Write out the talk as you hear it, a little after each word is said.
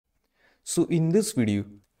So in this video,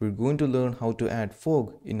 we're going to learn how to add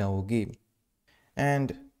fog in our game.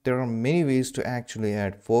 And there are many ways to actually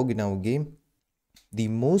add fog in our game. The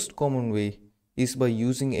most common way is by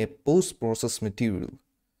using a post-process material.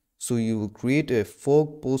 So you will create a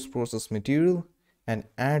fog post-process material and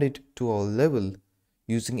add it to our level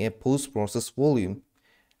using a post-process volume,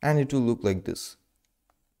 and it will look like this.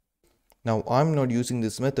 Now I'm not using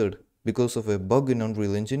this method because of a bug in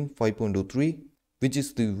Unreal Engine 5.03, which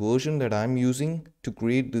is the version that I'm using to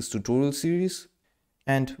create this tutorial series.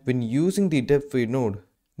 And when using the depth fade node,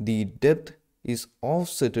 the depth is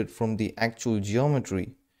offsetted from the actual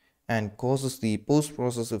geometry and causes the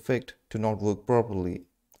post-process effect to not work properly,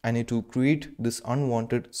 and it will create this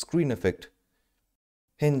unwanted screen effect.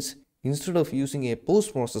 Hence, instead of using a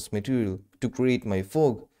post-process material to create my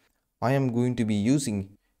fog, I am going to be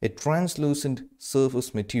using a translucent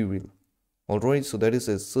surface material. Alright, so that is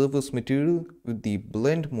a surface material with the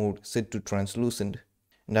blend mode set to translucent,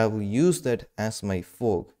 and I will use that as my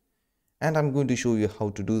fog, and I'm going to show you how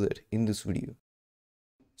to do that in this video.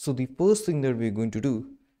 So the first thing that we're going to do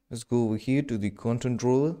is go over here to the content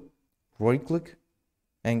drawer, right click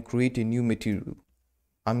and create a new material.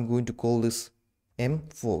 I'm going to call this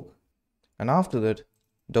mfog, and after that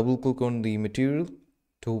double click on the material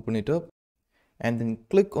to open it up, and then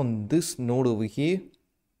click on this node over here,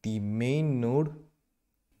 the main node.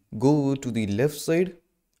 Go over to the left side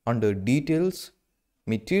under details,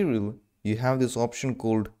 material, you have this option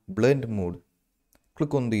called blend mode.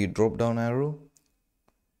 Click on the drop down arrow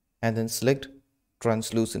and then select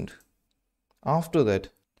translucent. After that,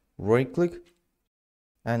 right click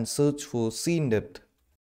and search for scene depth,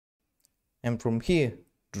 and from here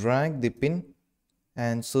drag the pin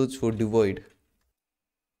and search for divide.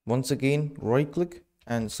 Once again, right click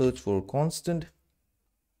and search for constant,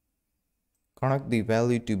 connect the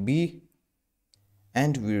value to B,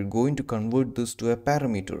 and we're going to convert this to a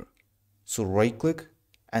parameter. So right click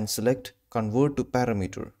and select convert to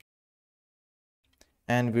parameter,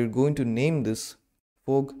 and we're going to name this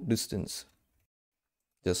fog distance,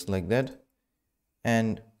 just like that,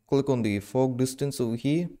 and click on the fog distance over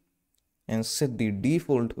here and set the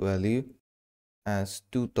default value as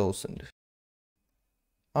 2000.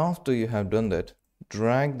 After you have done that,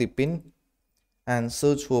 drag the pin and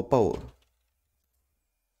search for power.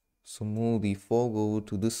 So move the fog over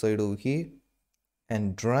to this side over here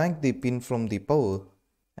and drag the pin from the power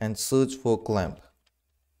and search for clamp.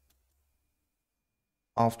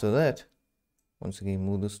 After that, once again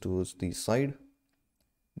move this towards the side,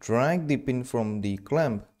 drag the pin from the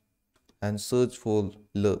clamp and search for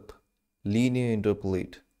lerp, linear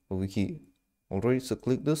interpolate, over here. Alright, so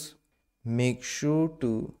click this. Make sure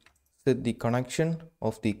to set the connection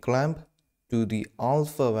of the clamp to the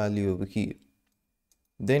alpha value over here.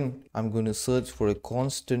 Then I'm going to search for a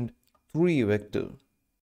constant 3 vector,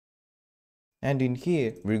 and in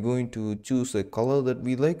here we're going to choose a color that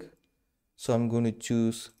we like. So I'm going to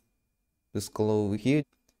choose this color over here.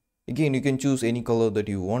 Again, you can choose any color that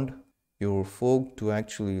you want your fog to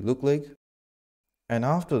actually look like. And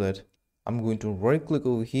after that, I'm going to right click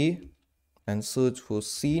over here and search for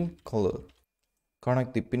scene color.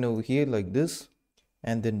 Connect the pin over here like this,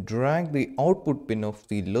 and then drag the output pin of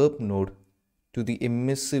the lerp node to the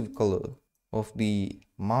emissive color of the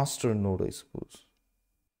master node, I suppose.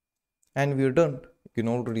 And we're done. You can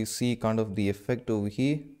already see kind of the effect over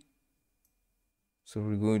here. So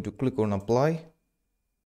we're going to click on apply,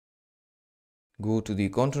 go to the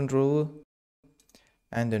content drawer,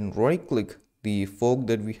 and then right click the fog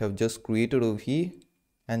that we have just created over here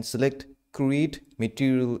and select create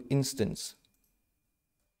material instance.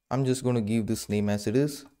 I'm just going to give this name as it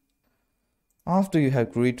is. After you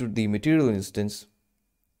have created the material instance,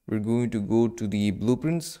 we're going to go to the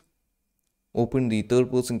blueprints, open the third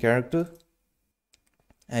person character,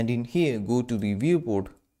 and in here go to the viewport,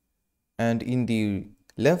 and in the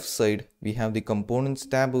left side we have the components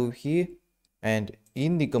tab over here, and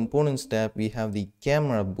in the components tab we have the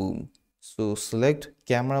camera boom. So select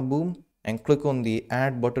camera boom and click on the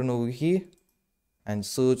add button over here and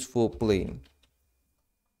search for plane.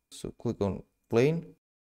 So click on plane.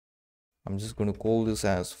 I'm just going to call this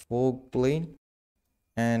as fog plane,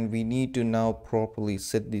 and we need to now properly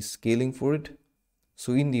set the scaling for it.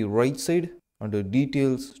 So in the right side under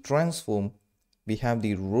details transform, we have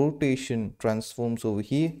the rotation transforms over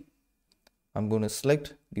here. I'm going to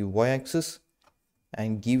select the y-axis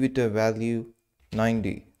and give it a value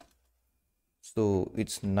 90. So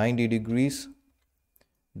it's 90 degrees.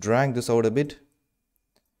 Drag this out a bit,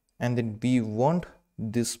 and then we want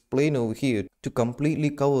this plane over here to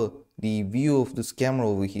completely cover the view of this camera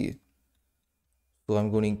over here. So I'm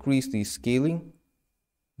going to increase the scaling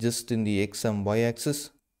just in the X and Y axis.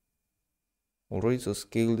 Alright, so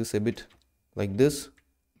scale this a bit like this.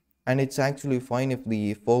 And it's actually fine if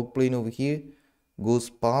the fog plane over here goes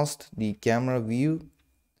past the camera view.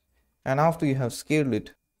 And after you have scaled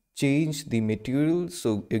it, change the material.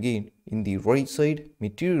 So again, in the right side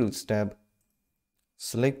materials tab,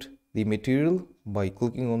 select the material by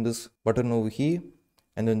clicking on this button over here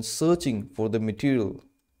and then searching for the material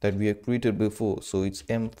that we have created before. So it's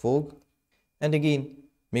mfog, and again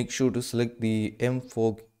make sure to select the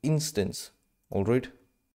mfog instance. All right,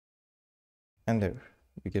 and there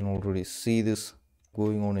we can already see this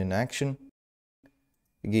going on in action.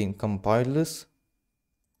 Again, compile this,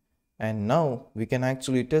 and now we can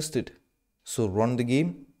actually test it. So run the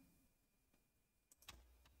game.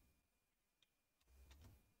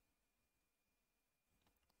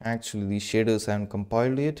 Actually, the shaders haven't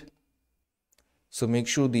compiled yet, so make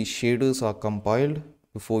sure the shaders are compiled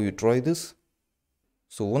before you try this.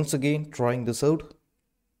 So once again, trying this out,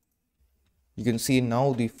 you can see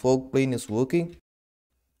now the fog plane is working.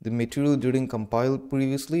 The material didn't compile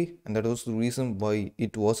previously, and that was the reason why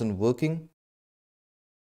it wasn't working.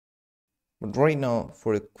 But right now,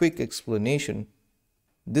 for a quick explanation,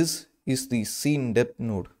 this is the scene depth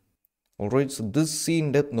node. Alright, so this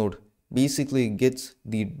scene depth node basically gets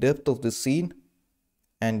the depth of the scene,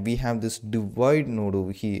 and we have this divide node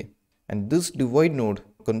over here, and this divide node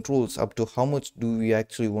controls up to how much do we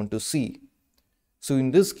actually want to see. So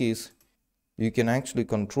in this case, you can actually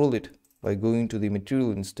control it by going to the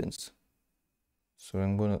material instance. So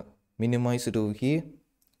I'm going to minimize it over here,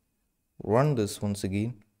 run this once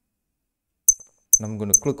again, and I'm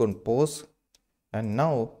going to click on pause, and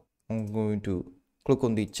now I'm going to click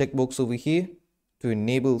on the checkbox over here to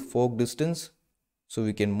enable fog distance, so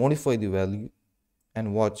we can modify the value.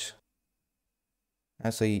 And watch,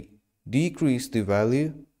 as I decrease the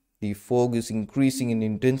value, the fog is increasing in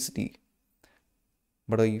intensity.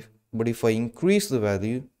 But if I increase the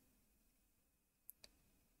value,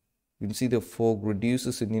 you can see the fog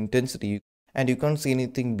reduces in intensity, and you can't see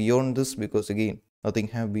anything beyond this because again, nothing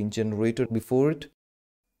have been generated before it.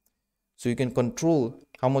 So you can control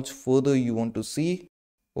how much further you want to see,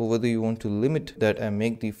 or whether you want to limit that and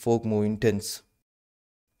make the fog more intense.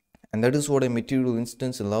 And that is what a material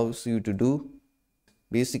instance allows you to do.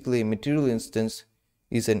 Basically, a material instance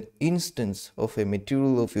is an instance of a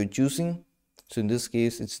material of your choosing. So in this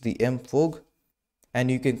case, it's the mfog, and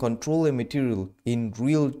you can control a material in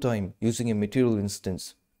real time using a material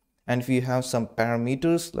instance. And if you have some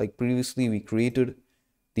parameters, like previously we created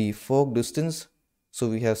the fog distance, so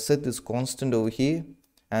we have set this constant over here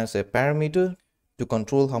as a parameter to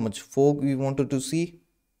control how much fog we wanted to see.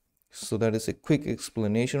 So that is a quick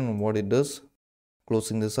explanation on what it does.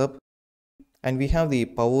 Closing this up, and we have the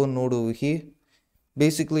power node over here.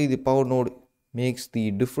 Basically, the power node makes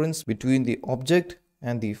the difference between the object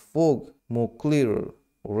and the fog more clearer.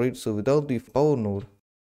 Alright, so without the power node,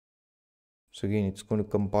 so again it's going to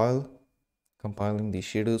compiling the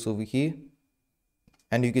shaders over here,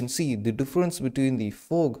 and you can see the difference between the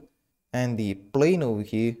fog and the plane over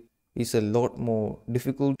here is a lot more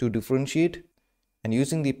difficult to differentiate. And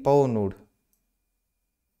using the power node,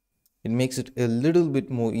 it makes it a little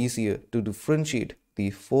bit more easier to differentiate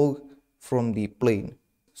the fog from the plane.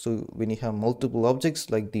 So when you have multiple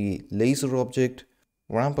objects like the laser object,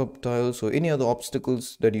 ramp up tiles, or any other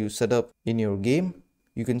obstacles that you set up in your game,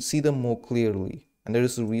 you can see them more clearly. And that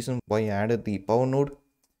is the reason why I added the power node.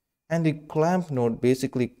 And the clamp node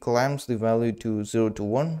basically clamps the value to 0 to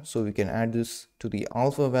 1. So we can add this to the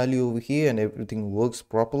alpha value over here and everything works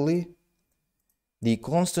properly. The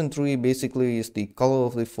constant 3 basically is the color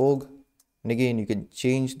of the fog, and again you can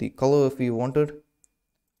change the color if you wanted.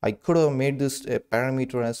 I could have made this a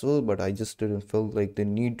parameter as well, but I just didn't feel like the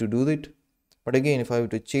need to do it. But again, if I were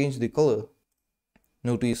to change the color,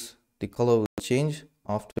 notice the color will change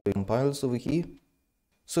after it compiles over here.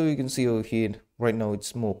 So you can see over here right now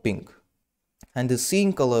it's more pink, and the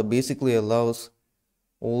scene color basically allows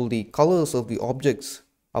all the colors of the objects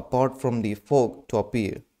apart from the fog to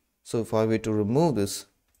appear. So if I were to remove this,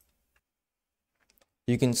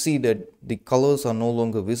 you can see that the colors are no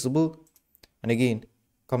longer visible. And again,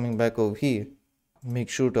 coming back over here, make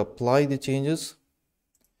sure to apply the changes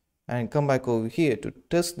and come back over here to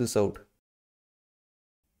test this out.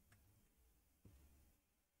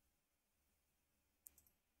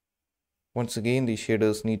 Once again, the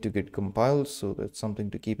shaders need to get compiled, so that's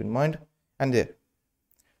something to keep in mind. And there.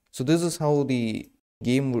 So this is how the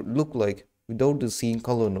game would look like without the scene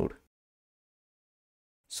color node.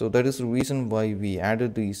 So that is the reason why we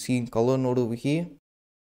added the scene color node over here.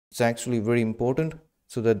 It's actually very important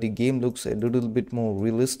so that the game looks a little bit more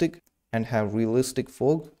realistic. and have realistic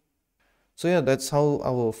fog. So yeah, that's how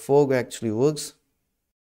our fog actually works.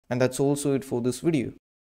 And that's also it for this video.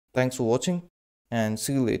 Thanks for watching and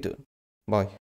see you later. Bye.